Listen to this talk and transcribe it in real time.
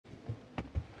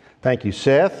Thank you,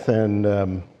 Seth. And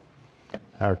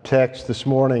our text this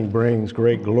morning brings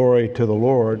great glory to the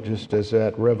Lord, just as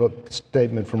that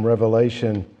statement from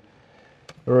Revelation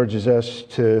urges us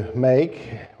to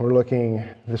make. We're looking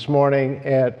this morning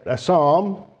at a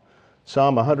psalm,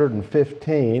 Psalm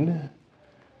 115.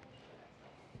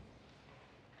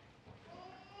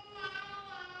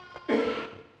 The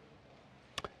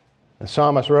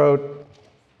psalmist wrote,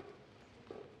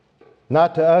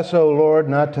 "Not to us, O Lord,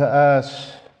 not to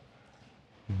us,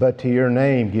 but to your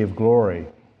name give glory,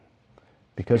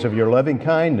 because of your loving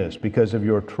kindness, because of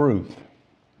your truth.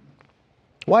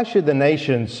 Why should the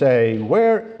nations say,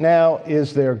 'Where now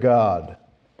is their God?'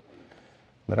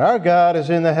 But our God is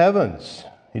in the heavens.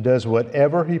 He does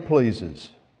whatever he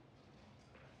pleases.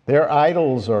 Their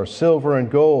idols are silver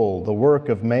and gold, the work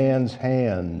of man's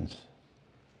hands.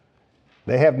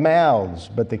 They have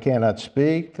mouths, but they cannot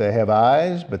speak. They have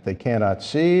eyes, but they cannot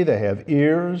see. They have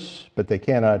ears, but they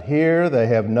cannot hear. They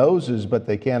have noses, but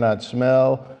they cannot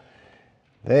smell.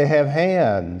 They have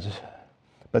hands,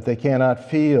 but they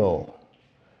cannot feel.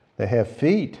 They have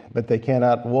feet, but they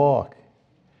cannot walk.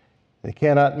 They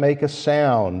cannot make a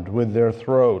sound with their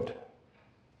throat.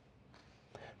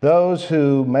 Those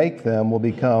who make them will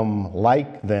become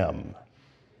like them,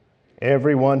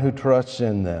 everyone who trusts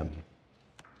in them.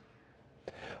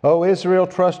 O Israel,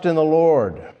 trust in the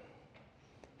Lord.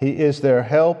 He is their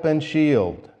help and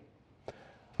shield.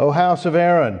 O house of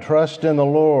Aaron, trust in the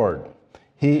Lord.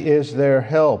 He is their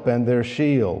help and their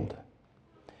shield.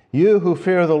 You who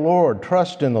fear the Lord,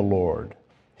 trust in the Lord.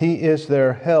 He is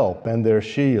their help and their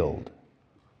shield.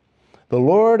 The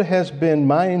Lord has been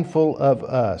mindful of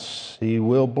us. He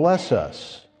will bless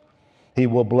us. He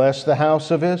will bless the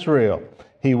house of Israel.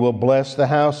 He will bless the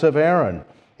house of Aaron.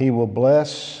 He will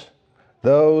bless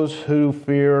those who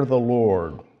fear the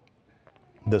Lord,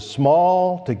 the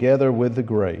small together with the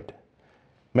great.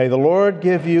 May the Lord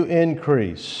give you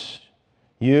increase,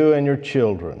 you and your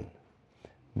children.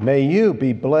 May you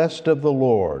be blessed of the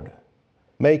Lord,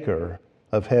 maker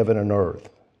of heaven and earth.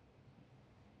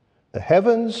 The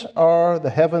heavens are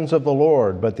the heavens of the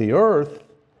Lord, but the earth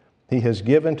he has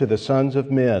given to the sons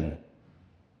of men.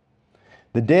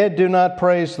 The dead do not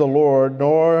praise the Lord,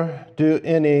 nor do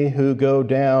any who go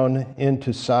down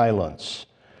into silence.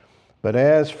 But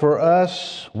as for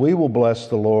us, we will bless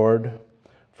the Lord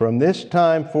from this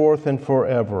time forth and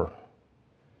forever.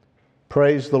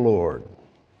 Praise the Lord."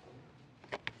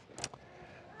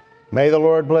 May the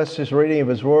Lord bless his reading of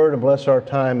his word and bless our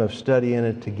time of studying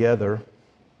it together.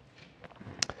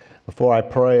 Before I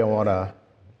pray, I want to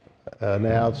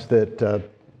announce that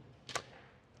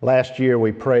last year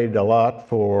we prayed a lot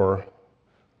for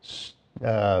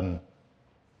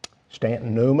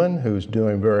Stanton Newman, who's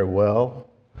doing very well.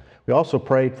 We also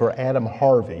prayed for Adam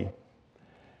Harvey.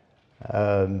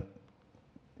 Adam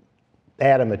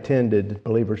attended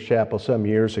Believer's Chapel some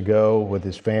years ago with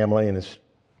his family, and his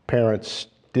parents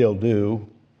still do.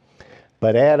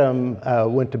 But Adam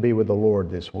went to be with the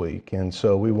Lord this week, and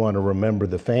so we want to remember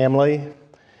the family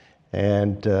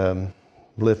and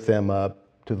lift them up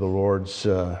to the Lord's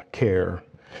care.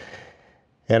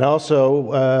 And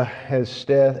also, as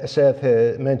Seth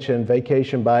had mentioned,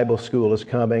 Vacation Bible School is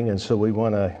coming, and so we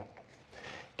want to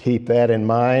keep that in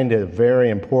mind. A very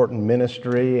important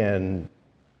ministry, and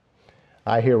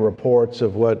I hear reports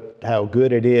of how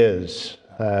good it is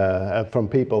from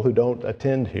people who don't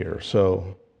attend here.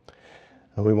 So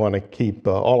we want to keep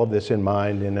all of this in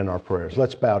mind and in our prayers.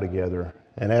 Let's bow together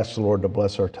and ask the Lord to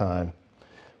bless our time.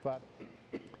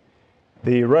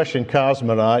 The Russian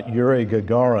cosmonaut Yuri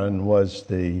Gagarin was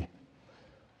the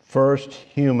first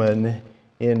human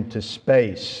into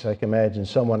space. I can imagine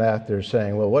someone out there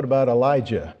saying, "Well, what about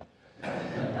Elijah?"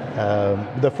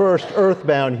 The first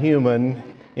earthbound human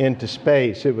into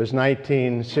space. It was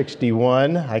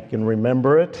 1961. I can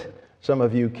remember it. Some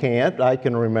of you can't. I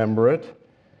can remember it.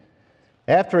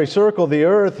 After he circled the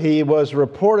Earth, he was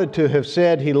reported to have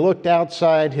said he looked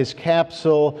outside his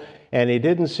capsule and he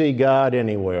didn't see God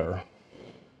anywhere.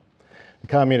 The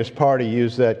Communist Party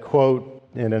used that quote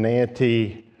in an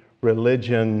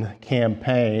anti-religion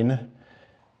campaign.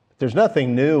 There's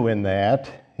nothing new in that.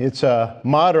 It's a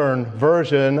modern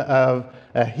version of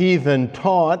a heathen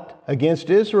taunt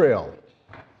against Israel.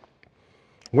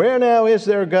 Where now is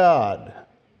their God?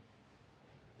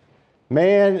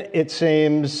 Man, it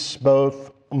seems,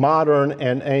 both modern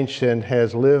and ancient,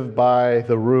 has lived by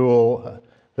the rule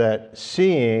that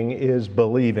seeing is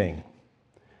believing.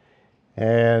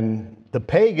 And the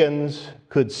pagans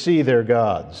could see their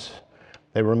gods.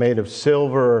 They were made of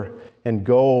silver and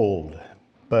gold.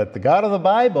 But the God of the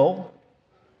Bible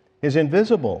is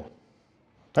invisible.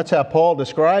 That's how Paul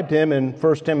described him in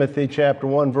 1 Timothy chapter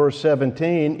 1, verse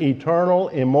 17, eternal,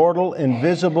 immortal,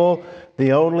 invisible,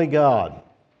 the only God.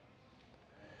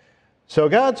 So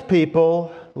God's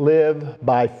people live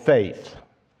by faith.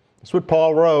 That's what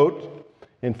Paul wrote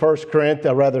in 2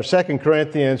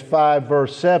 Corinthians 5,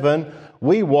 verse 7.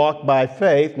 We walk by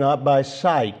faith, not by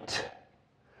sight.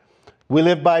 We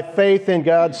live by faith in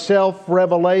God's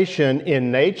self-revelation in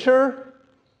nature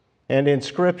and in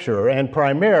Scripture, and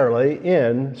primarily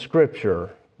in Scripture.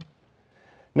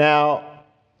 Now,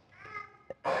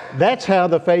 that's how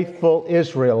the faithful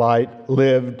Israelite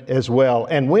lived as well.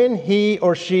 And when he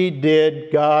or she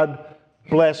did, God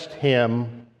blessed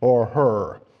him or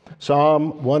her.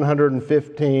 Psalm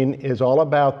 115 is all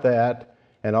about that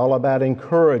and all about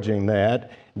encouraging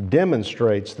that,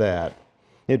 demonstrates that.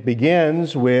 It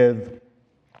begins with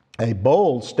a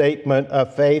bold statement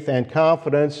of faith and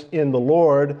confidence in the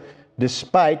Lord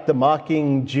despite the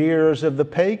mocking jeers of the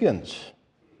pagans.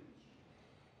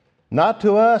 Not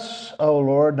to us, O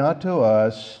Lord, not to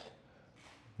us,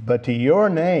 but to your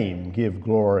name give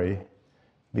glory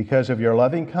because of your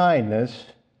loving kindness,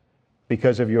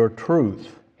 because of your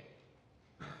truth.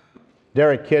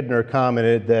 Derek Kidner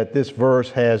commented that this verse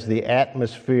has the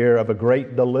atmosphere of a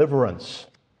great deliverance.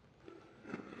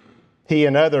 He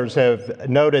and others have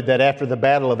noted that after the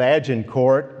Battle of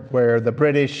Agincourt, where the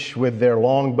British with their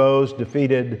longbows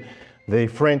defeated the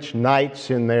French knights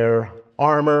in their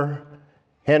armor,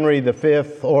 Henry V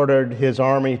ordered his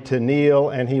army to kneel,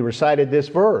 and he recited this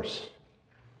verse,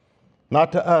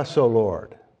 not to us, O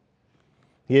Lord.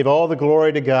 He gave all the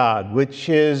glory to God, which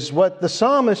is what the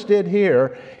psalmist did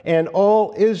here, and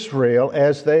all Israel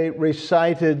as they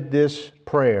recited this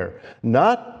prayer.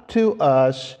 Not to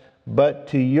us, but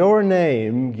to your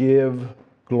name give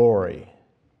glory.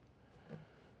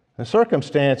 The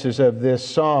circumstances of this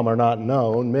psalm are not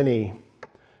known. Many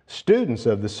students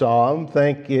of the psalm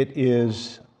think it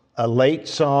is a late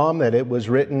psalm, that it was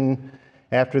written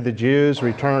after the Jews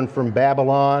returned from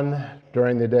Babylon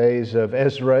during the days of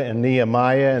Ezra and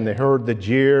Nehemiah, and they heard the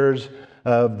jeers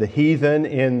of the heathen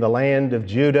in the land of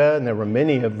Judah, and there were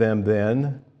many of them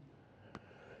then.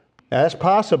 Now, that's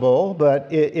possible,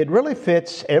 but it really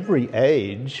fits every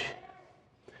age,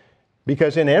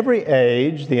 because in every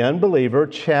age, the unbeliever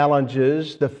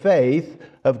challenges the faith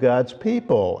of God's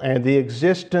people and the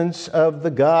existence of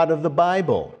the God of the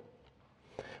Bible.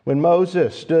 When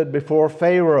Moses stood before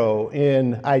Pharaoh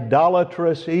in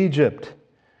idolatrous Egypt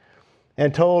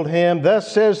and told him,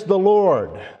 "Thus says the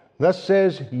Lord, thus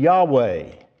says Yahweh,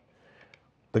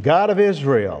 the God of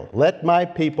Israel, let my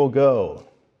people go."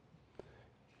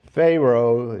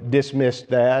 Pharaoh dismissed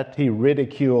that. He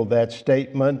ridiculed that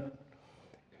statement.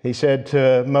 He said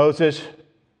to Moses,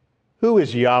 "Who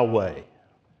is Yahweh?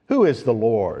 Who is the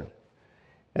Lord?"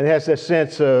 And it has a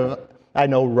sense of, I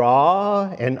know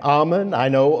Ra and Ammon, I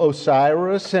know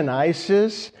Osiris and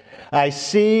Isis. I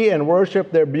see and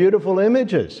worship their beautiful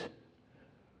images.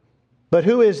 But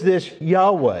who is this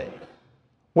Yahweh?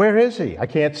 Where is he? I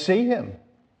can't see him.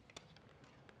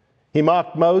 He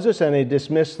mocked Moses and he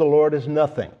dismissed the Lord as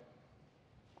nothing.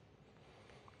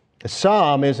 The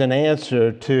psalm is an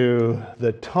answer to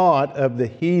the taunt of the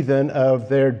heathen of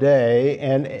their day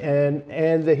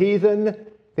and the heathen,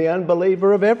 the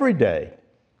unbeliever of every day.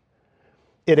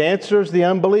 It answers the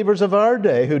unbelievers of our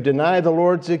day who deny the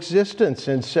Lord's existence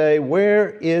and say,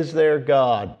 "Where is their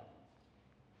God?"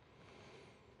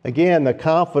 Again, the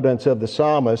confidence of the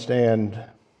psalmist and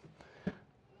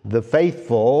the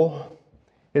faithful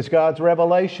is God's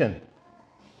revelation.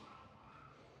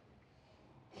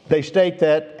 They state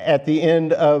that at the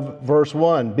end of verse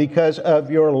 1, because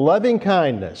of your loving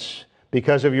kindness,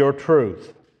 because of your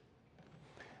truth.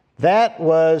 That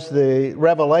was the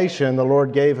revelation the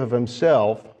Lord gave of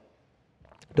himself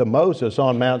to Moses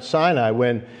on Mount Sinai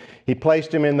when he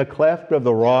placed him in the cleft of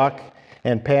the rock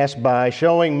and passed by,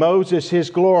 showing Moses his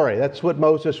glory. That's what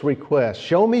Moses requests.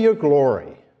 Show me your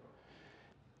glory.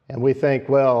 And we think,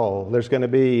 well, there's going to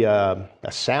be a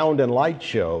sound and light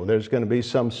show. There's going to be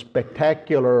some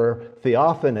spectacular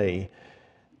theophany.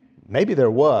 Maybe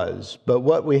there was, but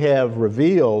what we have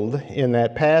revealed in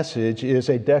that passage is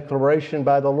a declaration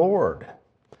by the Lord.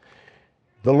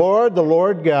 The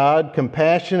Lord God,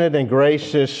 compassionate and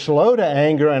gracious, slow to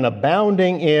anger and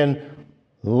abounding in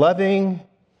loving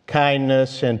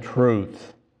kindness and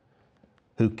truth,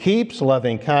 who keeps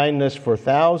loving kindness for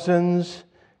thousands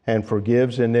and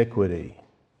forgives iniquity.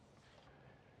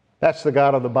 That's the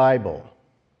God of the Bible.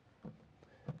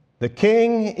 The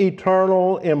King,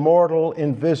 eternal, immortal,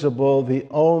 invisible, the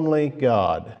only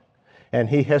God. And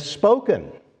he has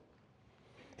spoken.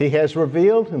 He has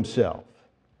revealed himself.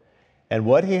 And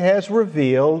what he has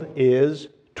revealed is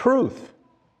truth.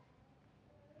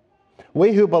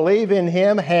 We who believe in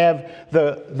Him have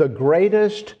the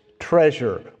greatest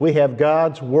treasure. We have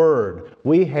God's Word.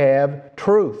 We have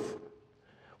truth.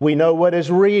 We know what is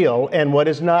real and what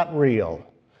is not real.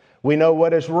 We know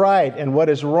what is right and what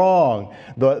is wrong,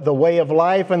 the way of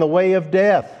life and the way of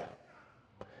death.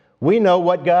 We know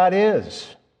what God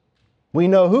is. We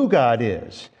know who God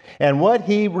is. And what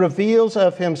He reveals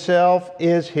of Himself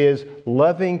is His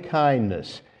loving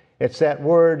kindness. It's that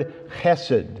word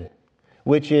chesed,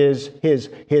 which is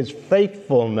His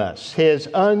faithfulness, His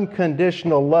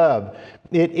unconditional love.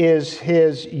 It is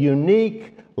His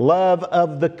unique love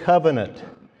of the covenant.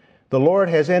 The Lord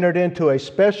has entered into a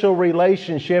special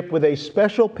relationship with a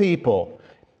special people,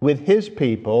 with His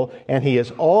people, and He is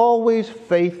always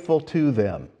faithful to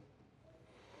them.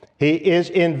 He is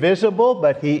invisible,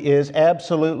 but He is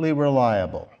absolutely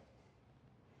reliable.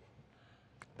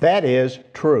 That is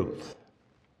truth.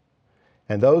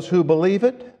 And those who believe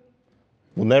it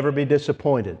will never be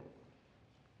disappointed.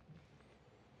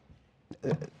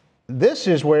 This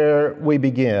is where we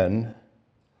begin.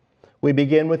 We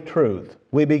begin with truth.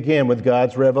 We begin with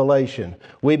God's revelation.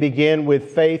 We begin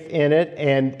with faith in it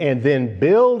and then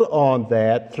build on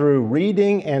that through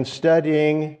reading and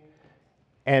studying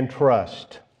and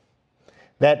trust.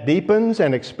 That deepens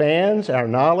and expands our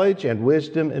knowledge and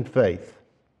wisdom and faith.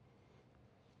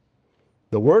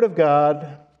 The Word of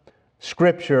God,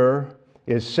 Scripture,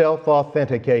 is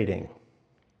self-authenticating.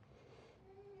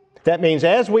 That means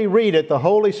as we read it, the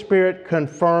Holy Spirit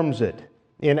confirms it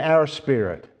in our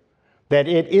spirit that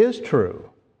it is true.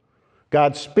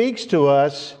 God speaks to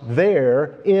us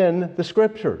there in the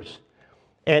Scriptures,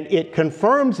 and it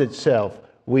confirms itself.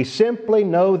 We simply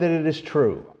know that it is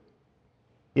true.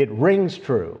 It rings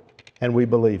true, and we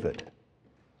believe it.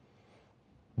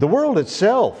 The world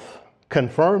itself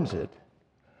confirms it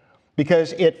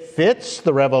because it fits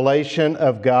the revelation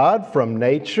of God from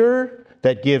nature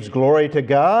that gives glory to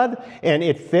God, and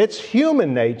it fits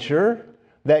human nature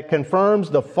that confirms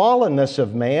the fallenness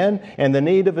of man and the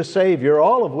need of a Savior,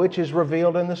 all of which is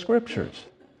revealed in the Scriptures.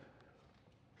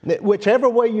 Whichever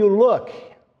way you look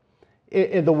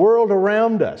in the world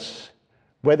around us,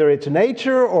 whether it's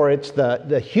nature or it's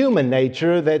the human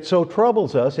nature that so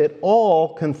troubles us, it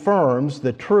all confirms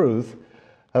the truth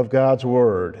of God's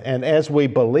Word. And as we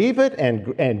believe it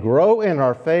and grow in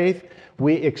our faith,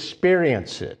 we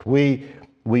experience it.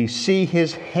 We see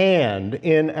His hand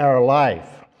in our life.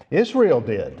 Israel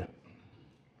did.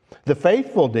 The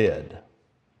faithful did.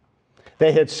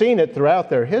 They had seen it throughout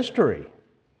their history.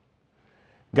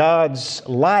 God's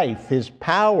life, His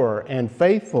power and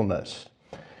faithfulness.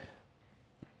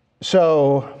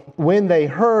 So when they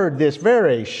heard this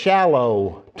very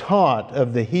shallow taunt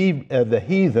of the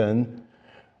heathen,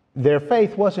 their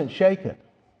faith wasn't shaken.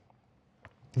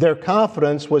 Their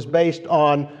confidence was based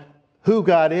on who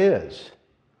God is,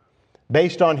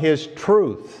 based on His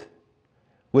truth,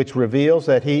 which reveals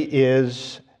that He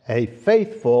is a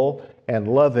faithful and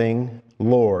loving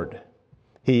Lord.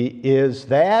 He is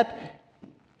that,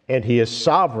 and He is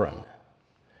sovereign.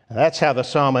 And that's how the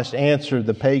psalmist answered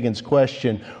the pagan's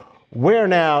question, where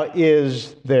now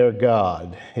is their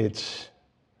God? It's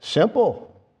simple.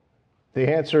 The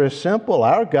answer is simple.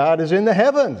 Our God is in the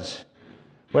heavens,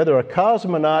 whether a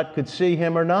cosmonaut could see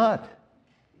Him or not.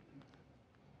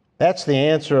 That's the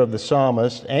answer of the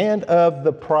psalmist and of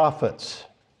the prophets.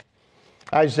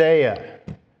 Isaiah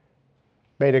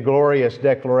made a glorious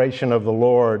declaration of the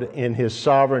Lord in His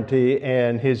sovereignty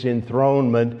and His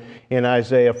enthronement in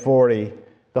Isaiah 40.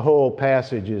 The whole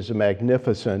passage is a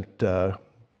magnificent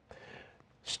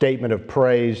statement of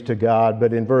praise to God.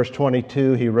 But in verse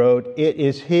 22 he wrote, "It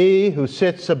is He who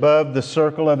sits above the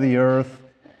circle of the earth,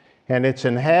 and its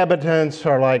inhabitants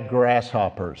are like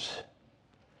grasshoppers."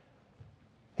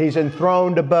 He's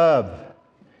enthroned above,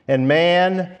 and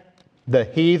man, the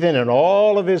heathen, and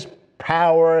all of his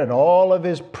power and all of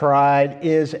his pride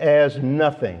is as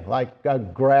nothing, like a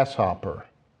grasshopper.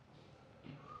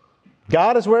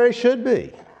 God is where He should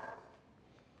be,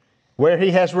 where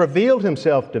He has revealed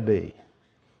Himself to be,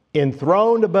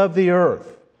 enthroned above the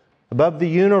earth, above the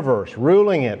universe,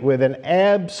 ruling it with an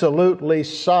absolutely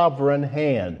sovereign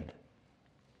hand.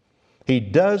 He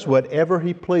does whatever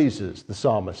He pleases, the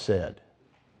psalmist said.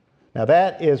 Now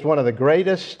that is one of the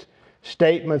greatest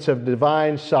statements of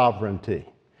divine sovereignty.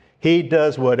 He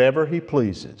does whatever He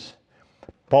pleases.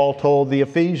 Paul told the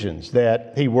Ephesians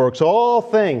that He works all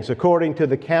things according to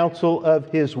the counsel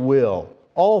of His will.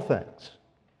 All things.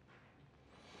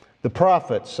 The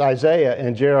prophets, Isaiah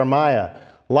and Jeremiah,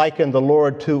 likened the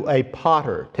Lord to a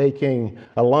potter, taking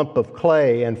a lump of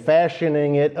clay and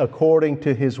fashioning it according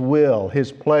to His will,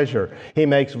 His pleasure. He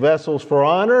makes vessels for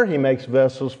honor, He makes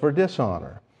vessels for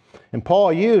dishonor. And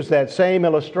Paul used that same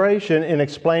illustration in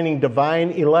explaining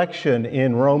divine election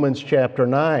in Romans chapter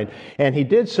 9. And he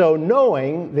did so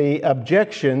knowing the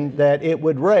objection that it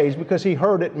would raise, because he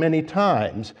heard it many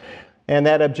times. And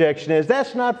that objection is,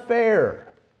 that's not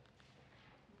fair.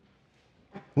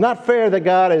 Not fair that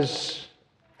God is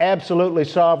absolutely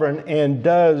sovereign and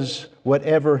does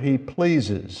whatever He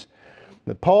pleases.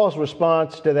 But Paul's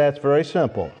response to that's very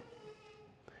simple.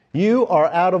 You are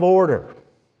out of order.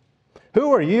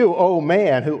 Who are you, O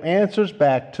man, who answers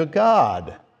back to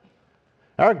God?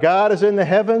 Our God is in the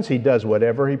heavens. He does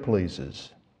whatever He pleases.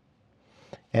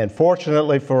 And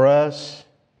fortunately for us,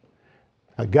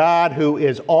 a God who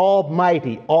is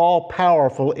almighty,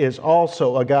 all-powerful, is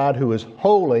also a God who is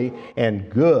holy and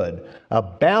good,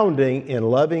 abounding in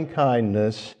loving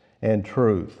kindness and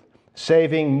truth,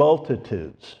 saving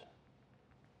multitudes.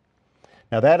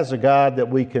 Now that is a God that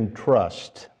we can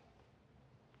trust.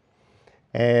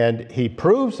 And He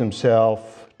proves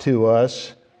Himself to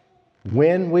us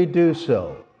when we do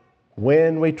so,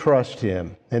 when we trust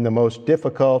Him in the most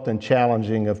difficult and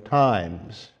challenging of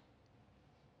times.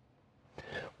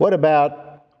 What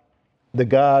about the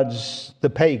gods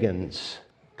the pagans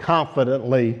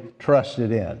confidently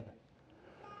trusted in?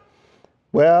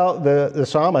 Well, the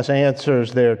psalmist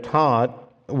answers their taunt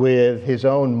with his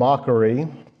own mockery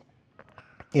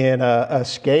in a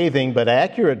scathing but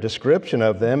accurate description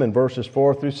of them in verses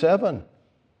 4 through 7.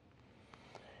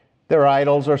 Their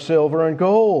idols are silver and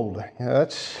gold.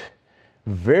 That's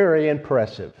very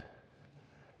impressive.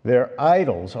 Their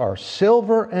idols are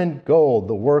silver and gold,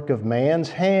 the work of man's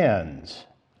hands.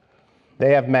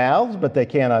 They have mouths, but they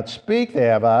cannot speak. They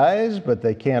have eyes, but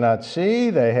they cannot see.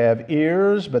 They have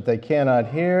ears, but they cannot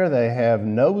hear. They have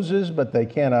noses, but they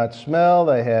cannot smell.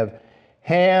 They have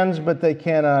hands, but they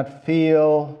cannot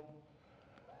feel.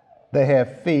 They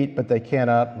have feet, but they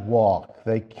cannot walk.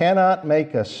 They cannot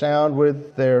make a sound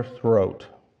with their throat.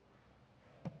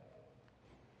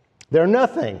 They're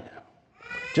nothing.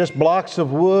 Just blocks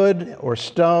of wood or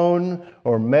stone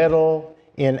or metal,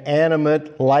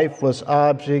 inanimate, lifeless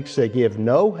objects that give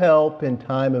no help in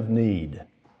time of need.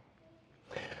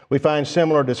 We find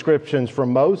similar descriptions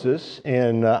from Moses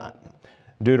in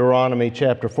Deuteronomy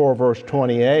chapter 4, verse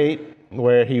 28,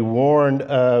 where he warned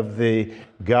of the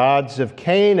gods of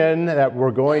Canaan that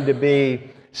were going to be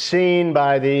seen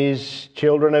by these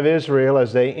children of Israel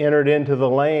as they entered into the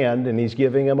land. And he's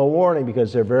giving them a warning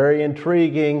because they're very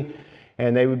intriguing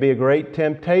and they would be a great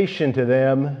temptation to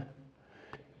them.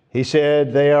 He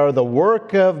said, they are the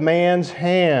work of man's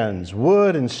hands,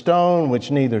 wood and stone, which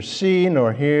neither see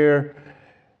nor hear,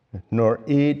 nor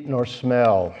eat nor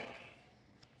smell.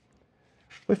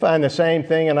 We find the same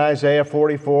thing in Isaiah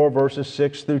 44, verses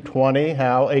 6 through 20,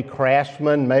 how a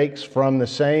craftsman makes from the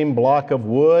same block of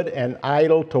wood an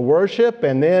idol to worship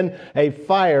and then a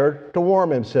fire to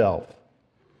warm himself.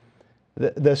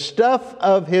 The stuff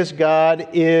of his God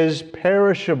is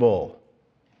perishable,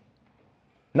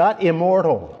 not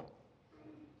immortal.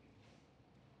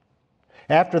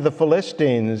 After the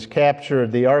Philistines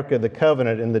captured the Ark of the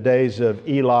Covenant in the days of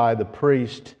Eli the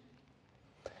priest,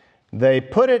 they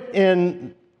put it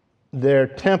in their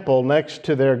temple next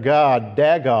to their god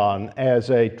Dagon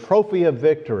as a trophy of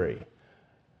victory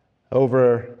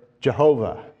over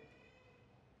Jehovah.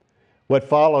 What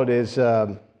followed is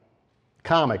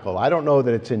comical. I don't know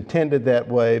that it's intended that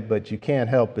way, but you can't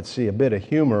help but see a bit of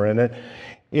humor in it.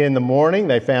 In the morning,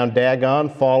 they found Dagon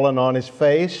fallen on his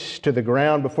face to the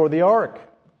ground before the ark,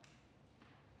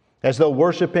 as though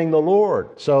worshiping the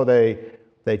Lord. So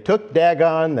they took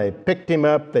Dagon, they picked him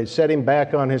up, they set him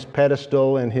back on his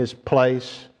pedestal in his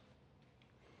place.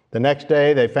 The next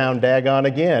day, they found Dagon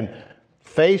again,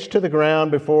 face to the ground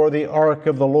before the ark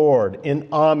of the Lord in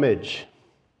homage.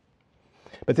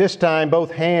 But this time,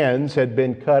 both hands had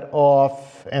been cut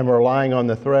off and were lying on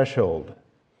the threshold.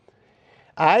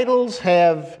 Idols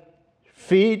have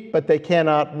feet, but they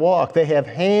cannot walk. They have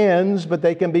hands, but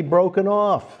they can be broken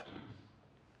off.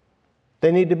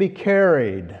 They need to be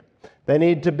carried. They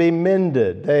need to be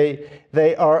mended.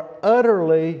 They are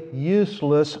utterly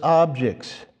useless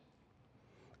objects.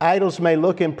 Idols may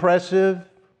look impressive,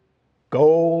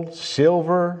 gold,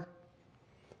 silver,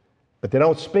 but they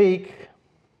don't speak.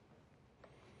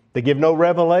 They give no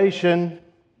revelation,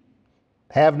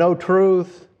 have no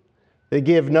truth. They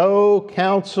give no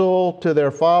counsel to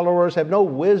their followers, have no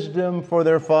wisdom for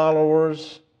their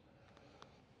followers.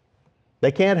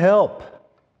 They can't help.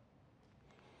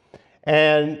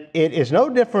 And it is no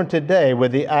different today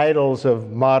with the idols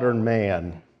of modern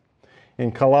man.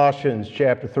 In Colossians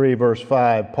chapter 3, verse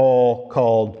 5, Paul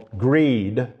called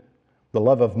greed, the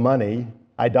love of money,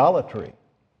 idolatry.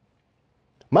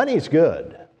 Money is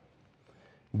good,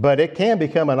 but it can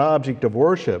become an object of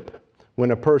worship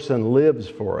when a person lives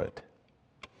for it.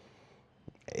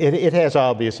 It has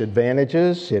obvious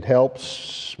advantages. It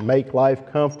helps make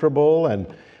life comfortable, and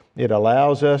it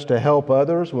allows us to help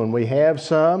others when we have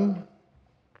some.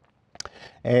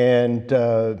 And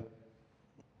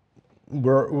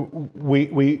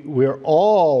we're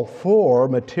all for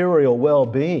material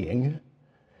well-being.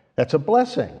 That's a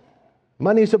blessing.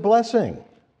 Money's a blessing.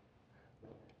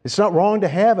 It's not wrong to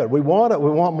have it. We want it.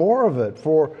 We want more of it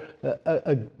for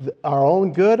our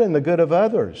own good and the good of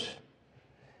others.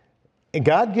 And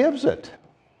God gives it.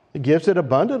 He gives it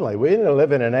abundantly. We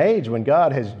live in an age when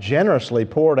God has generously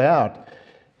poured out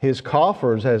His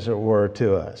coffers, as it were,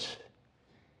 to us.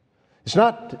 It's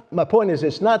not, my point is,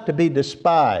 it's not to be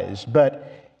despised,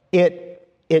 but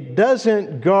it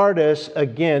doesn't guard us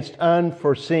against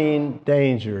unforeseen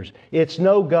dangers. It's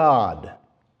no God.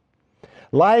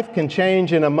 Life can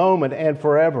change in a moment and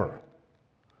forever.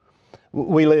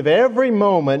 We live every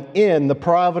moment in the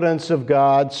providence of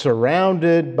God,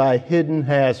 surrounded by hidden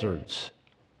hazards.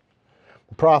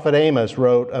 The prophet Amos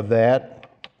wrote of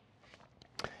that,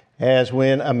 as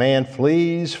when a man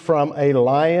flees from a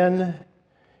lion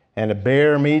and a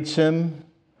bear meets him,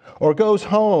 or goes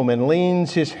home and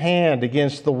leans his hand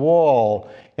against the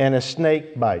wall and a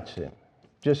snake bites him.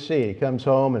 Just see, he comes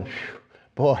home and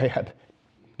boy,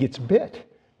 gets bit.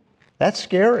 That's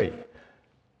scary.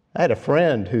 I had a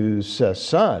friend whose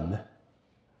son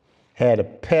had a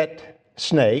pet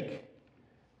snake,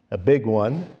 a big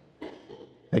one,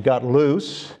 that got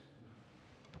loose,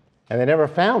 and they never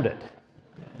found it.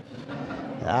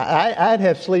 I'd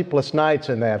have sleepless nights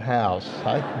in that house.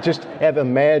 I just have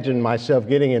imagined myself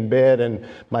getting in bed and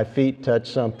my feet touch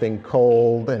something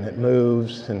cold and it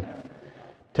moves, and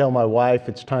tell my wife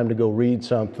it's time to go read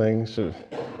something. So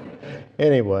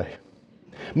anyway,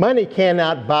 money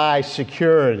cannot buy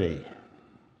security.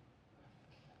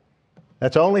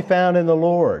 That's only found in the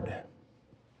Lord.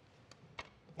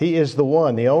 He is the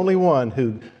one, the only one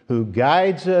who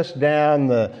guides us down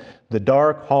the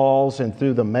dark halls and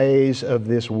through the maze of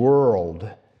this world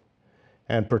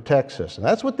and protects us. And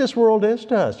that's what this world is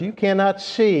to us. You cannot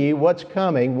see what's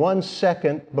coming 1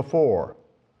 second before.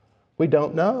 We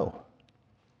don't know.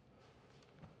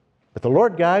 But the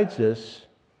Lord guides us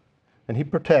and He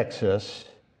protects us.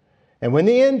 And when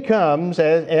the end comes,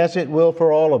 as it will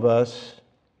for all of us,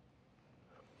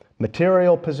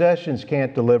 material possessions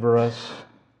can't deliver us.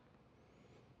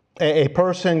 A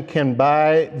person can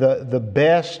buy the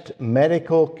best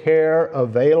medical care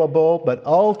available, but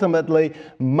ultimately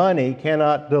money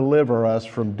cannot deliver us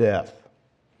from death.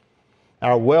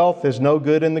 Our wealth is no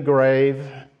good in the grave.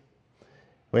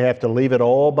 We have to leave it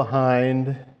all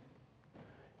behind.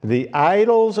 The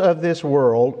idols of this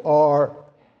world are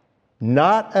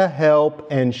not a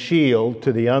help and shield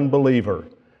to the unbeliever.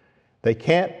 They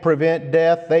can't prevent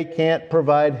death. They can't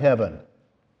provide heaven.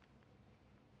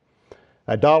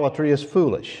 Idolatry is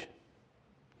foolish.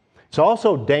 It's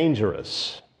also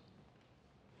dangerous.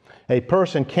 A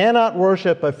person cannot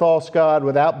worship a false god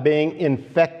without being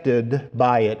infected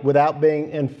by it, without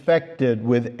being infected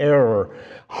with error,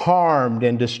 harmed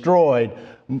and destroyed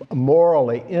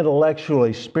morally,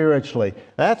 intellectually, spiritually.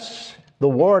 That's the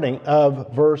warning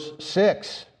of verse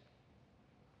 6.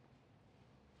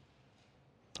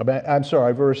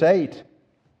 Verse 8.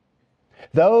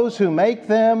 Those who make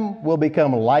them will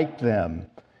become like them,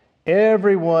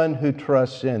 everyone who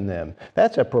trusts in them.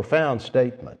 That's a profound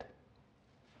statement.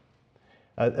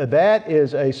 That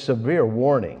is a severe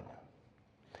warning.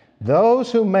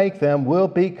 Those who make them will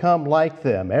become like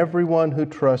them, everyone who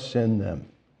trusts in them.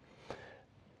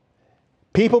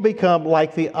 People become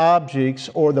like the objects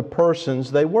or the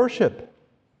persons they worship.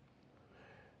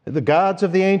 The gods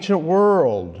of the ancient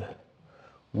world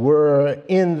were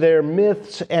in their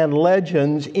myths and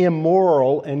legends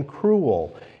immoral and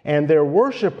cruel, and their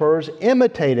worshipers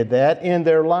imitated that in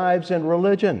their lives and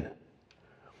religion.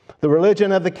 The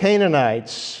religion of the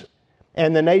Canaanites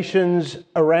and the nations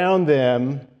around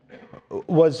them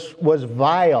was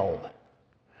vile.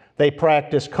 They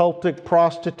practiced cultic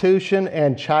prostitution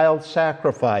and child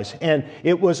sacrifice, and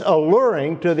it was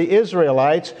alluring to the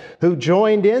Israelites who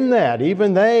joined in that.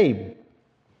 Even they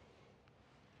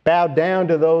bowed down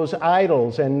to those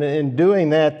idols, and in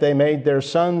doing that, they made their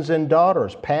sons and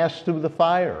daughters pass through the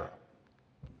fire.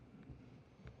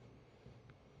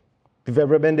 If you've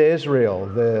ever been to Israel,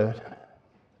 the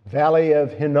Valley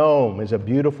of Hinnom is a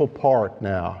beautiful park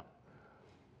now,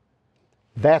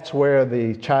 that's where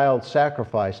the child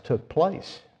sacrifice took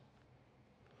place.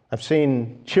 I've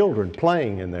seen children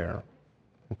playing in there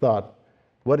and thought,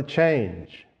 what a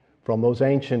change from those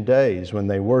ancient days when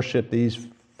they worshiped these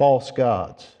false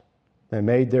gods. They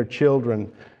made their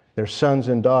children, their sons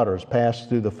and daughters, pass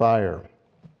through the fire.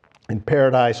 In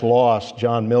Paradise Lost,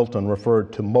 John Milton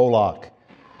referred to Moloch,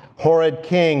 horrid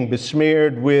king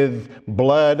besmeared with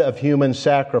blood of human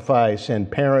sacrifice and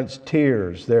parents'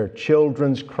 tears, their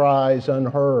children's cries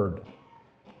unheard.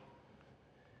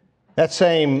 That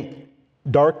same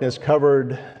darkness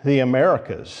covered the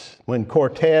Americas. When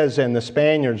Cortez and the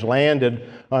Spaniards landed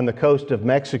on the coast of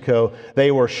Mexico,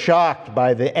 they were shocked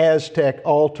by the Aztec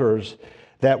altars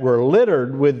that were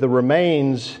littered with the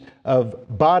remains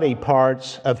of body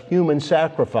parts of human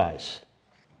sacrifice.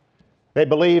 They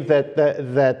believed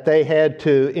that they had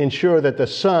to ensure that the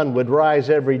sun would rise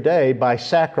every day by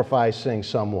sacrificing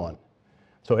someone.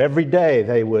 So every day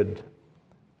they would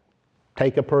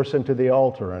take a person to the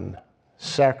altar and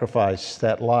sacrifice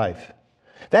that life.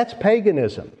 That's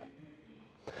paganism.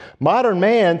 Modern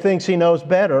man thinks he knows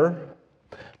better,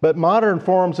 but modern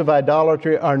forms of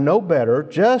idolatry are no better,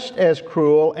 just as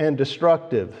cruel and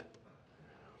destructive.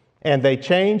 And they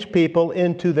change people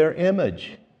into their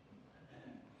image.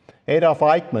 Adolf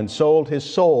Eichmann sold his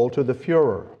soul to the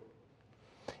Fuhrer.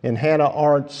 In Hannah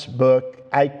Arendt's book,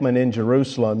 Eichmann in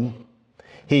Jerusalem,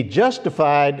 he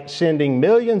justified sending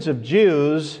millions of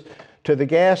Jews to the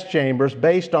gas chambers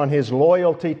based on his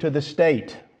loyalty to the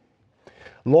state.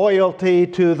 Loyalty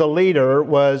to the leader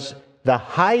was the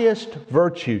highest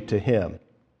virtue to him.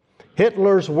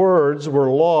 Hitler's words were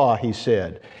law, he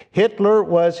said. Hitler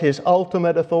was his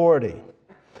ultimate authority.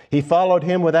 He followed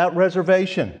him without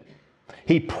reservation.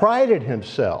 He prided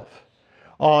himself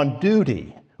on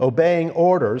duty, obeying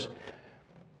orders,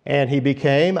 and he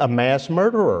became a mass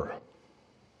murderer.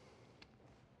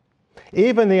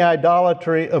 Even the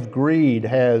idolatry of greed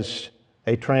has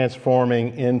a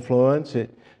transforming influence.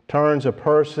 It turns a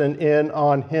person in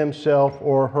on himself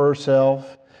or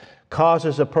herself,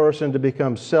 causes a person to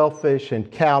become selfish and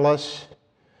callous,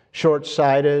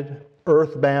 short-sighted,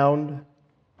 earthbound.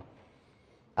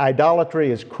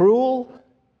 Idolatry is cruel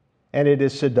and it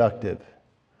is seductive.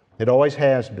 It always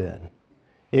has been.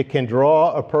 It can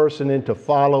draw a person into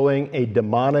following a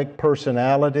demonic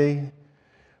personality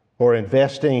or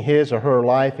investing his or her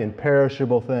life in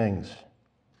perishable things.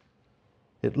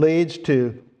 It leads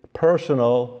to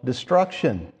personal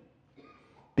destruction.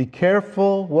 Be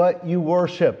careful what you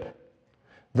worship.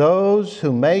 Those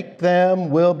who make them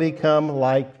will become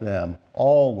like them.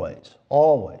 Always,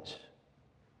 always.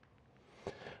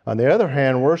 On the other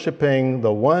hand, worshiping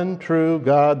the one true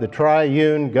God, the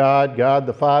triune God, God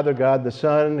the Father, God the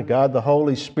Son, God the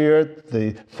Holy Spirit,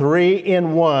 the three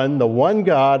in one, the one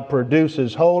God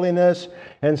produces holiness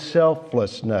and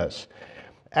selflessness.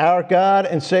 Our God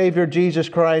and Savior Jesus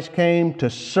Christ came to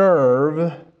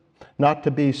serve, not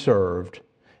to be served,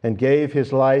 and gave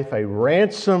His life a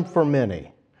ransom for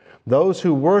many. Those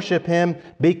who worship Him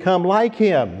become like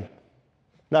Him.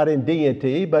 Not in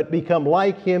deity, but become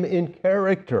like Him in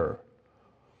character.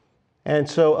 And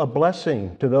so a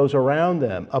blessing to those around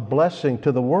them, a blessing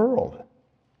to the world.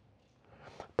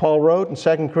 Paul wrote in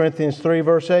 2 Corinthians 3,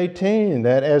 verse 18,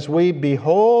 that as we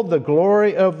behold the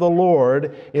glory of the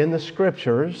Lord in the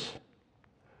Scriptures,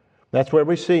 that's where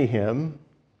we see Him,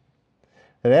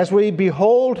 that as we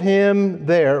behold Him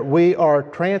there, we are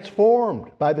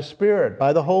transformed by the Spirit,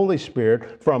 by the Holy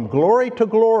Spirit, from glory to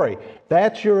glory.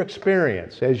 That's your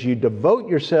experience as you devote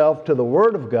yourself to the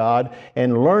Word of God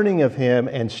and learning of Him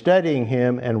and studying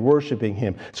Him and worshiping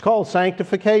Him. It's called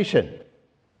sanctification.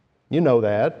 You know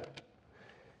that.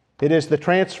 It is the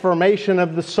transformation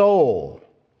of the soul.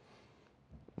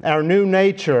 Our new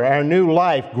nature, our new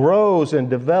life grows and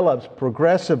develops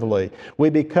progressively. We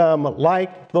become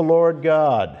like the Lord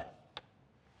God.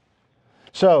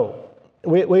 So,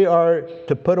 we are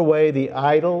to put away the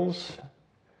idols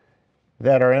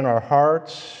that are in our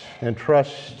hearts and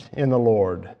trust in the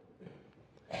Lord.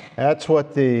 That's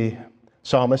what the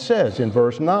psalmist says in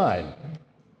verse 9.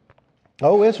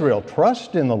 O Israel,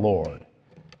 trust in the Lord.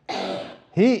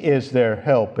 He is their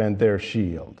help and their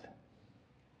shield.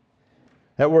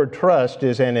 That word trust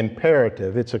is an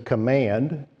imperative. It's a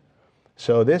command.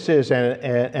 So this is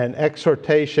an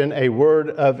exhortation, a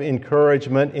word of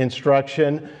encouragement,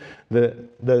 instruction.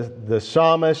 The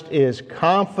psalmist is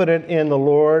confident in the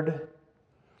Lord,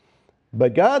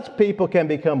 but God's people can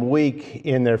become weak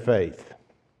in their faith.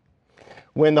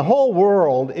 When the whole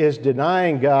world is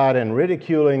denying God and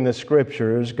ridiculing the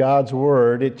Scriptures, God's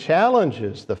Word, it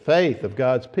challenges the faith of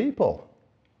God's people.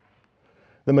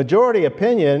 The majority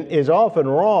opinion is often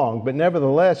wrong, but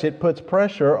nevertheless it puts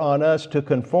pressure on us to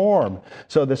conform.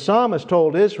 So the psalmist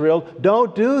told Israel,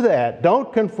 don't do that.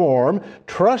 Don't conform.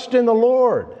 Trust in the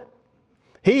Lord.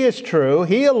 He is true.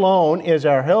 He alone is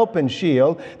our help and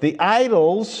shield. The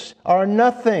idols are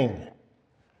nothing.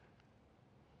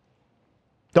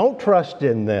 Don't trust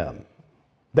in them.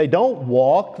 They don't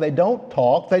walk. They don't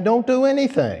talk. They don't do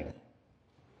anything.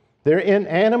 They're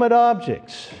inanimate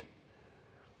objects.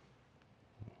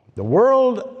 The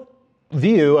world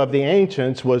view of the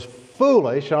ancients was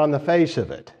foolish on the face of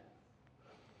it.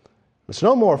 It's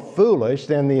no more foolish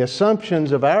than the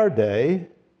assumptions of our day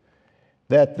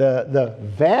that the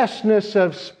vastness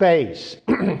of space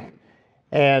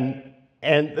and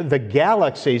the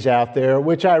galaxies out there,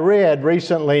 which I read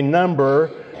recently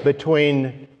number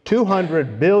between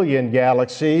 200 billion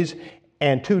galaxies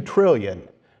and 2 trillion.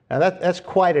 Now that's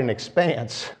quite an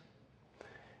expanse.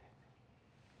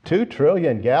 2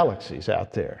 trillion galaxies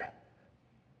out there.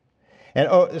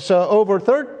 And so over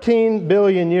 13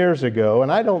 billion years ago,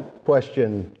 and I don't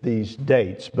question these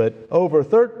dates, but over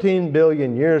 13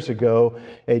 billion years ago,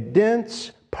 a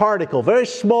dense particle, very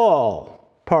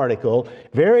small particle,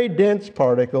 very dense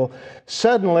particle,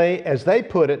 suddenly, as they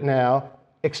put it now,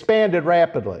 expanded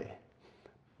rapidly.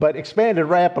 But expanded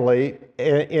rapidly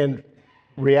in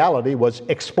reality was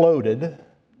exploded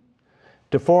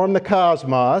to form the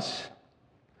cosmos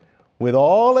with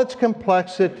all its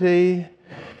complexity,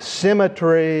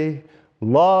 symmetry,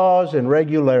 laws, and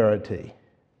regularity.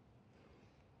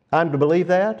 I'm to believe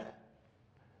that?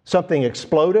 Something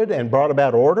exploded and brought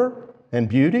about order and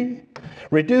beauty?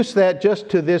 Reduce that just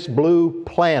to this blue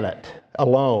planet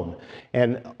alone.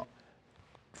 And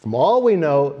from all we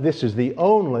know, this is the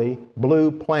only blue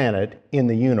planet in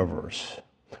the universe,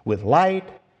 with light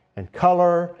and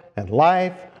color and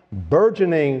life,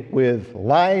 burgeoning with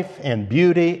life and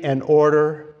beauty and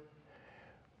order.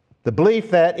 The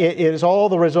belief that it is all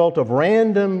the result of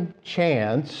random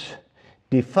chance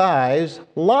defies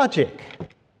logic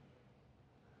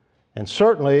and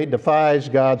certainly defies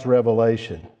God's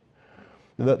revelation.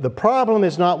 The problem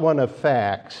is not one of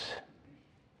facts,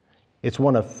 it's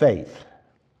one of faith.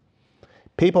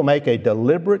 People make a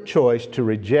deliberate choice to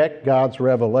reject God's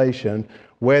revelation,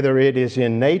 whether it is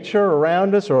in nature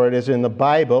around us or it is in the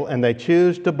Bible, and they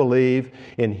choose to believe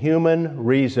in human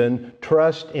reason,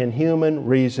 trust in human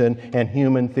reason and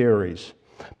human theories.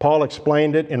 Paul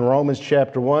explained it in Romans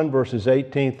chapter 1, verses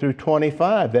 18 through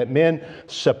 25, that men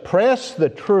suppress the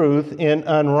truth in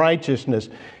unrighteousness.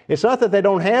 It's not that they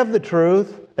don't have the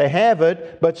truth, they have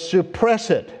it, but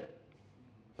suppress it,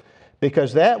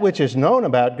 because that which is known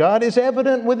about God is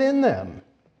evident within them.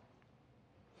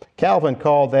 Calvin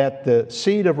called that the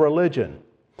seed of religion.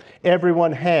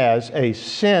 Everyone has a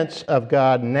sense of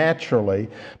God naturally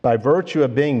by virtue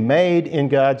of being made in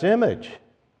God's image.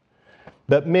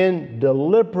 But men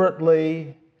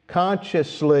deliberately,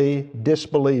 consciously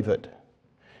disbelieve it.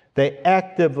 They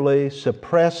actively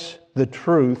suppress the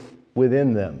truth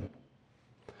within them.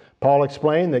 Paul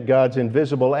explained that God's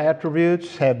invisible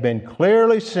attributes have been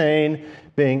clearly seen,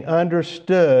 being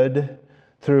understood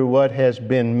through what has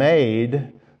been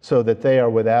made, so that they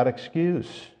are without excuse.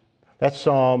 That's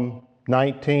Psalm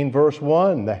 19, verse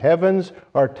 1. The heavens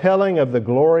are telling of the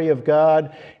glory of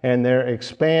God, and their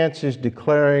expanse is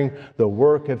declaring the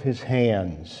work of His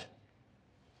hands.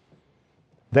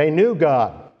 They knew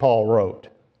God, Paul wrote.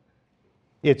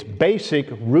 It's basic,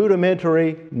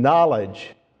 rudimentary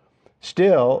knowledge.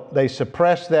 Still, they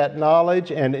suppress that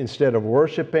knowledge, and instead of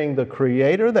worshiping the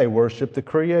Creator, they worship the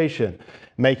creation,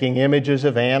 making images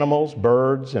of animals,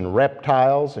 birds, and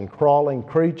reptiles, and crawling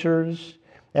creatures,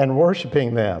 and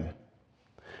worshiping them.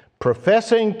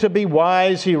 Professing to be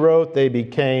wise, he wrote, they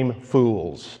became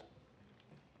fools.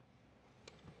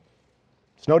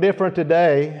 It's no different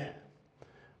today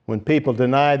when people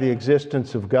deny the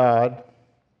existence of God.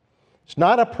 It's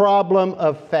not a problem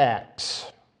of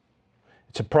facts.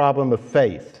 It's a problem of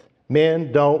faith.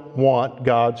 Men don't want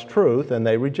God's truth, and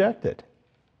they reject it.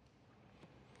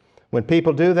 When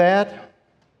people do that,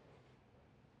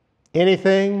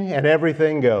 anything and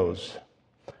everything goes.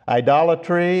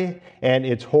 Idolatry and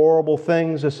its horrible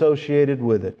things associated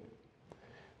with it.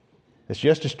 It's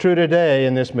just as true today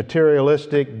in this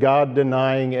materialistic,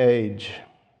 God-denying age.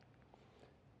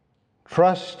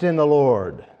 Trust in the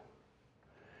Lord.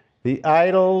 The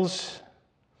idols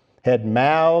had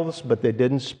mouths, but they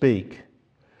didn't speak.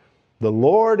 The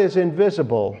Lord is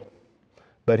invisible,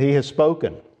 but He has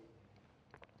spoken.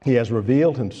 He has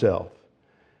revealed Himself.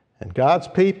 And God's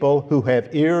people who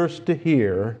have ears to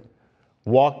hear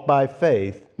walk by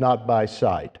faith, not by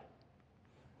sight.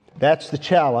 That's the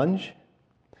challenge.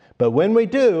 But when we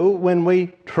do, when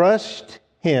we trust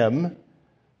Him,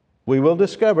 we will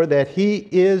discover that He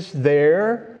is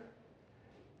there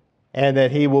and that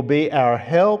He will be our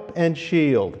help and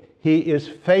shield. He is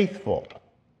faithful.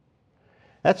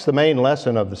 That's the main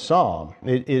lesson of the psalm.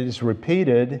 It is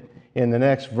repeated in the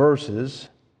next verses.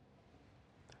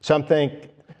 Some think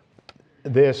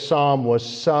this psalm was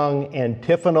sung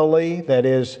antiphonally, that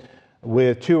is,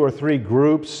 with 2 or 3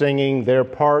 groups singing their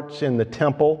parts in the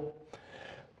temple.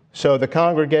 So the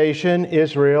congregation,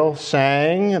 Israel,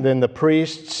 sang, then the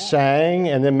priests sang,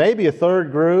 and then maybe a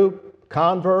third group,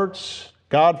 converts,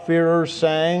 God-fearers,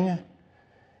 sang.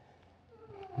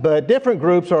 But different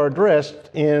groups are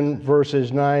addressed in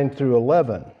verses 9 through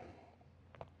 11.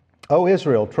 O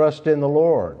Israel, trust in the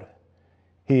Lord.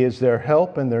 He is their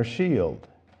help and their shield.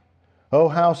 O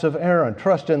house of Aaron,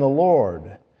 trust in the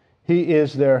Lord. He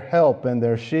is their help and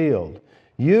their shield.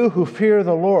 You who fear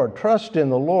the Lord, trust in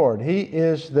the Lord. He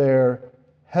is their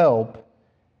help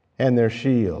and their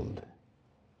shield.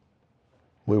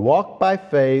 We walk by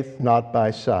faith, not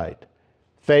by sight.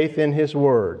 Faith in His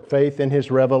Word, faith in His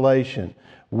revelation,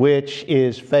 which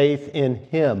is faith in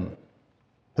Him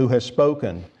who has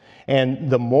spoken. And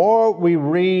the more we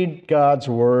read God's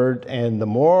Word and the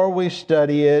more we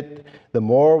study it, the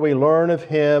more we learn of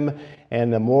Him,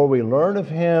 and the more we learn of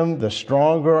Him, the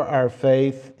stronger our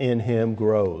faith in Him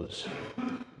grows.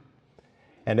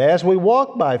 And as we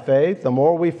walk by faith, the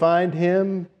more we find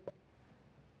Him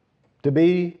to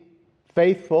be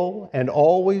faithful and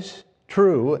always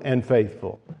true and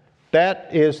faithful. That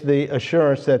is the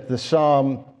assurance that the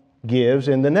psalm gives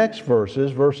in the next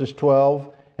verses, verses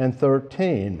 12 and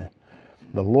 13.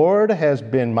 The Lord has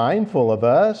been mindful of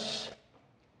us.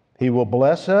 He will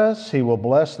bless us. He will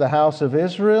bless the house of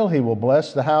Israel. He will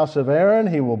bless the house of Aaron.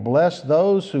 He will bless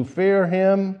those who fear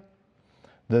Him,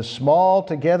 the small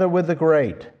together with the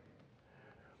great.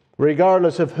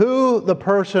 Regardless of who the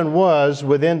person was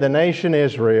within the nation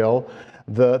Israel,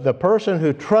 the person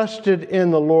who trusted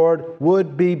in the Lord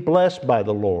would be blessed by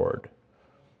the Lord.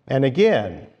 And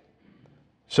again,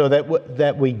 so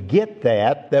that we get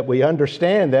that we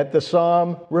understand that, the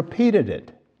psalm repeated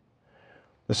it.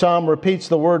 The psalm repeats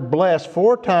the word bless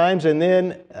 4 times and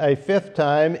then a 5th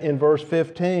time in verse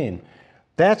 15.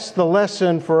 That's the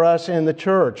lesson for us in the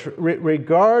church.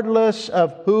 Regardless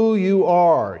of who you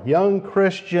are, young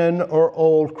Christian or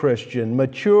old Christian,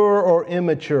 mature or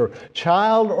immature,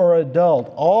 child or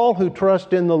adult, all who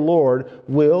trust in the Lord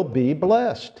will be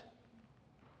blessed.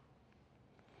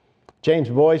 James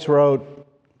Boyce wrote,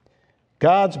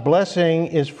 God's blessing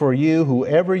is for you,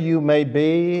 whoever you may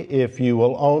be, if you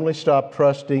will only stop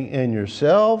trusting in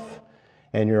yourself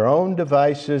and your own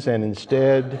devices and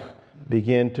instead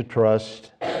begin to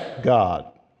trust God.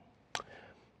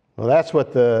 Well, that's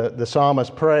what the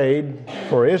psalmist prayed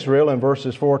for Israel in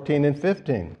verses 14 and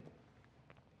 15.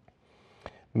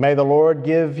 May the Lord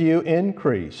give you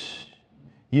increase,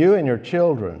 you and your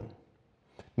children.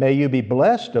 May you be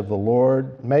blessed of the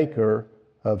Lord, maker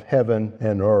of heaven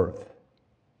and earth.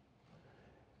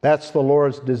 That's the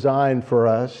Lord's design for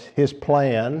us, His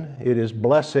plan. It is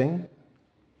blessing.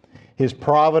 His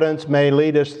providence may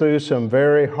lead us through some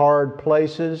very hard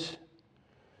places,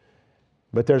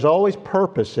 but there's always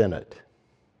purpose in it.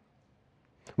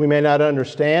 We may not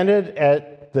understand it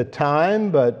at the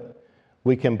time, but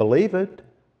we can believe it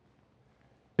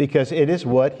because it is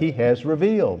what He has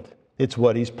revealed. It's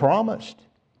what He's promised.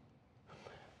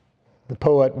 The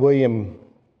poet William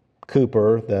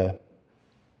Cooper, the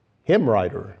hymn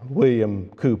writer William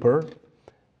Cooper,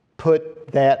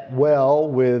 put that well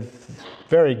with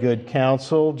very good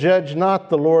counsel. Judge not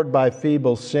the Lord by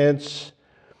feeble sense,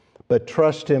 but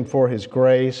trust Him for His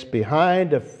grace.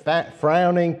 Behind a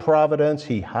frowning providence,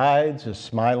 He hides a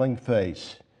smiling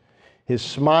face. His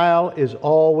smile is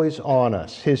always on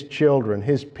us, His children,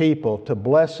 His people, to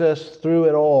bless us through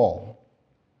it all.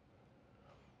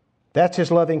 That's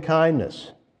His loving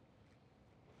kindness.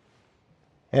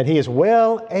 And He is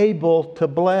well able to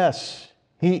bless.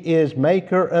 He is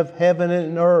maker of heaven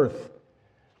and earth.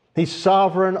 He's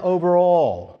sovereign over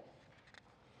all.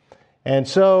 And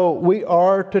so we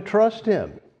are to trust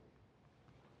Him,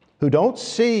 who don't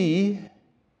see,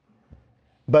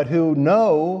 but who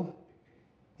know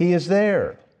He is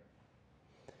there.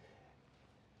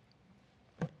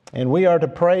 And we are to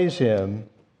praise Him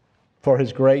for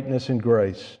His greatness and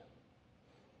grace.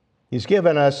 He's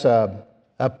given us a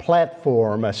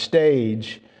platform, a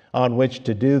stage on which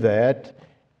to do that.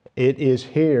 It is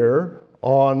here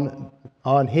on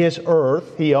His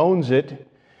earth. He owns it.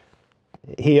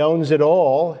 He owns it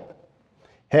all.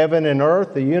 Heaven and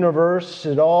earth, the universe,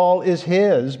 it all is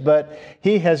His. But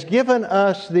He has given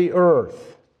us the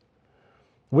earth.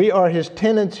 We are His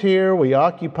tenants here. We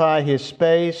occupy His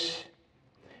space.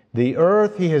 The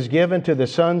earth He has given to the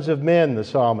sons of men, the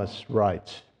psalmist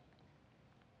writes.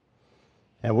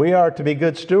 And we are to be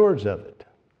good stewards of it.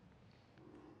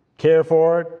 Care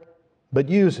for it, but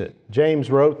use it. James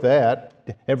wrote that.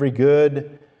 Every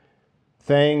good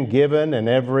thing given and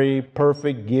every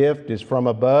perfect gift is from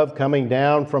above, coming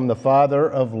down from the Father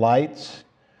of lights.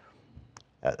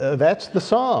 That's the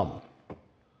psalm.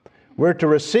 We're to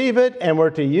receive it and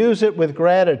we're to use it with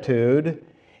gratitude.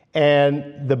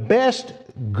 And the best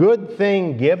good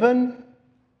thing given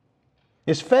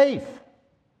is faith.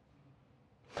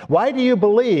 Why do you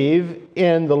believe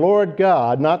in the Lord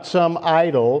God, not some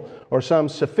idol or some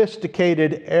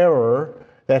sophisticated error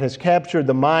that has captured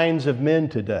the minds of men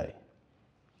today?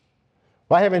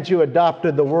 Why haven't you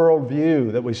adopted the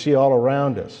worldview that we see all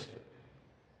around us?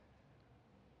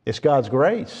 It's God's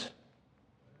grace.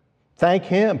 Thank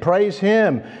Him, praise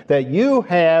Him that you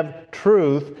have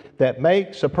truth that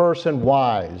makes a person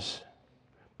wise.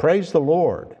 Praise the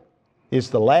Lord is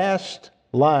the last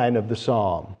line of the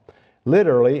psalm.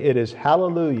 Literally, it is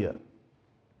hallelujah.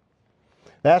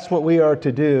 That's what we are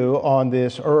to do on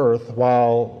this earth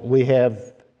while we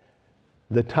have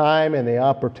the time and the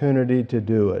opportunity to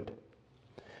do it.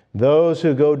 Those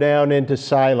who go down into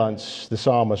silence, the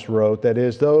psalmist wrote, that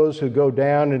is, those who go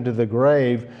down into the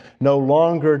grave no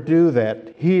longer do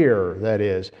that here, that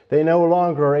is. They no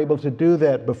longer are able to do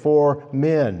that before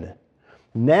men.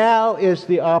 Now is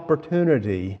the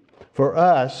opportunity for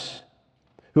us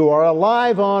who are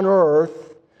alive on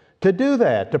earth to do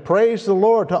that, to praise the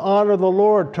Lord, to honor the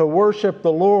Lord, to worship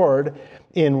the Lord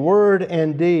in word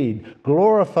and deed.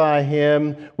 Glorify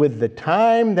Him with the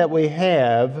time that we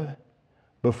have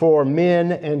before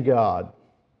men and God.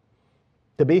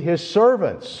 To be His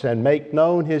servants and make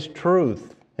known His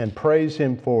truth and praise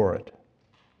Him for it.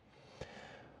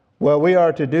 Well, we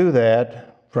are to do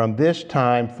that from this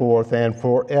time forth and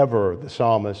forever, the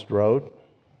psalmist wrote.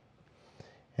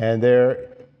 And there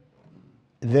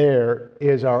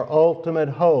is our ultimate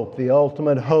hope, the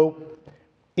ultimate hope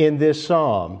in this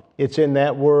psalm. It's in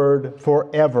that word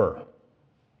forever.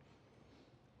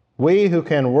 We who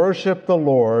can worship the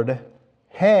Lord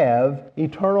have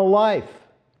eternal life.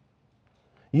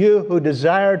 You who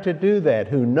desire to do that,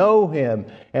 who know Him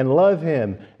and love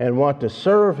Him and want to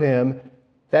serve Him,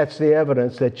 that's the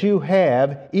evidence that you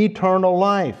have eternal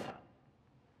life.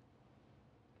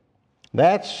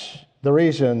 That's the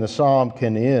reason the psalm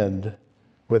can end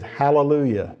with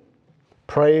hallelujah.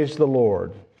 Praise the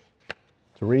Lord.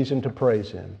 It's a reason to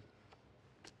praise Him.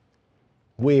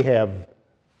 We have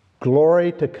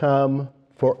glory to come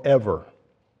forever.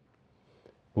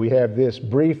 We have this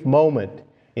brief moment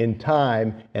in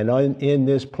time and in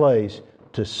this place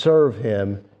to serve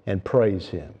Him and praise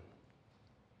Him.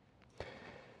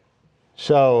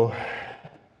 So,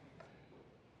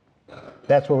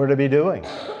 that's what we're to be doing.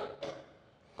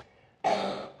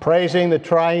 Praising the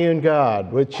triune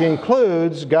God, which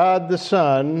includes God the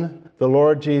Son, the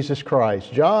Lord Jesus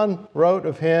Christ. John wrote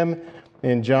of Him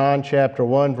in John chapter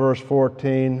 1, verse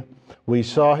 14, "We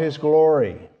saw His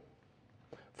glory,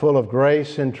 full of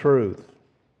grace and truth."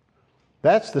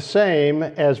 That's the same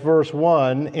as verse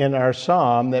 1 in our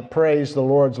psalm that praised the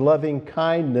Lord's loving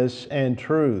kindness and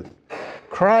truth.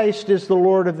 Christ is the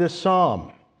Lord of this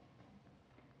psalm.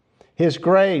 His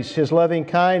grace, His loving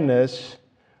kindness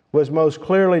was most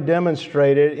clearly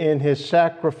demonstrated in His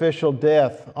sacrificial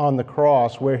death on the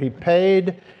cross, where He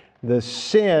paid the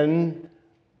sin,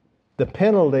 the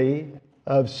penalty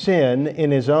of sin in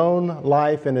His own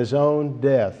life and His own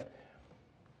death,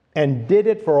 and did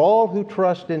it for all who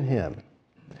trust in Him.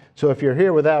 So if you're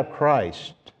here without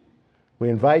Christ, we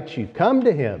invite you, come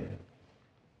to Him,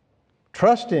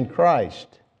 trust in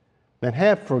Christ, and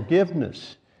have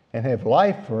forgiveness and have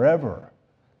life forever.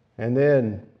 And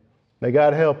then may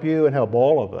God help you and help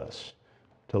all of us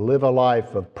to live a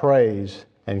life of praise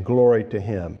and glory to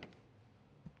Him.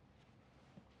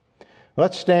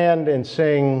 Let's stand and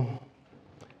sing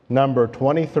number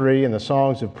 23 in the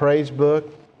Songs of Praise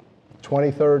book,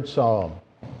 23rd Psalm.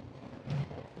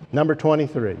 Number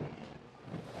 23.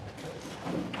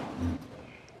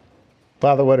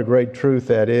 Father, what a great truth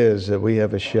that is, that we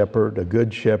have a shepherd, a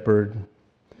good shepherd,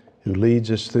 who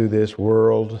leads us through this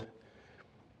world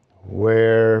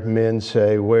where men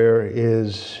say, "Where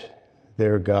is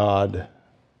their God?"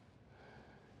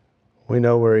 We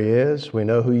know where He is. We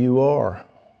know who You are.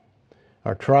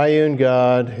 Our triune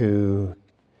God who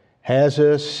has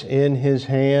us in His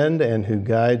hand and who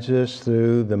guides us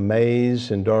through the maze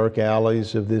and dark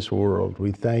alleys of this world.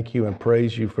 We thank You and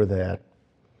praise You for that.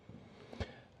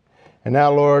 And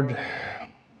now, Lord,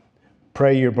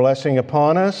 Pray your blessing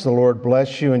upon us. The Lord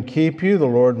bless you and keep you. The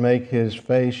Lord make his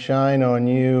face shine on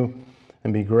you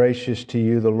and be gracious to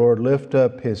you. The Lord lift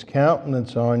up his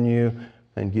countenance on you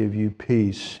and give you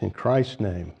peace. In Christ's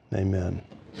name, amen.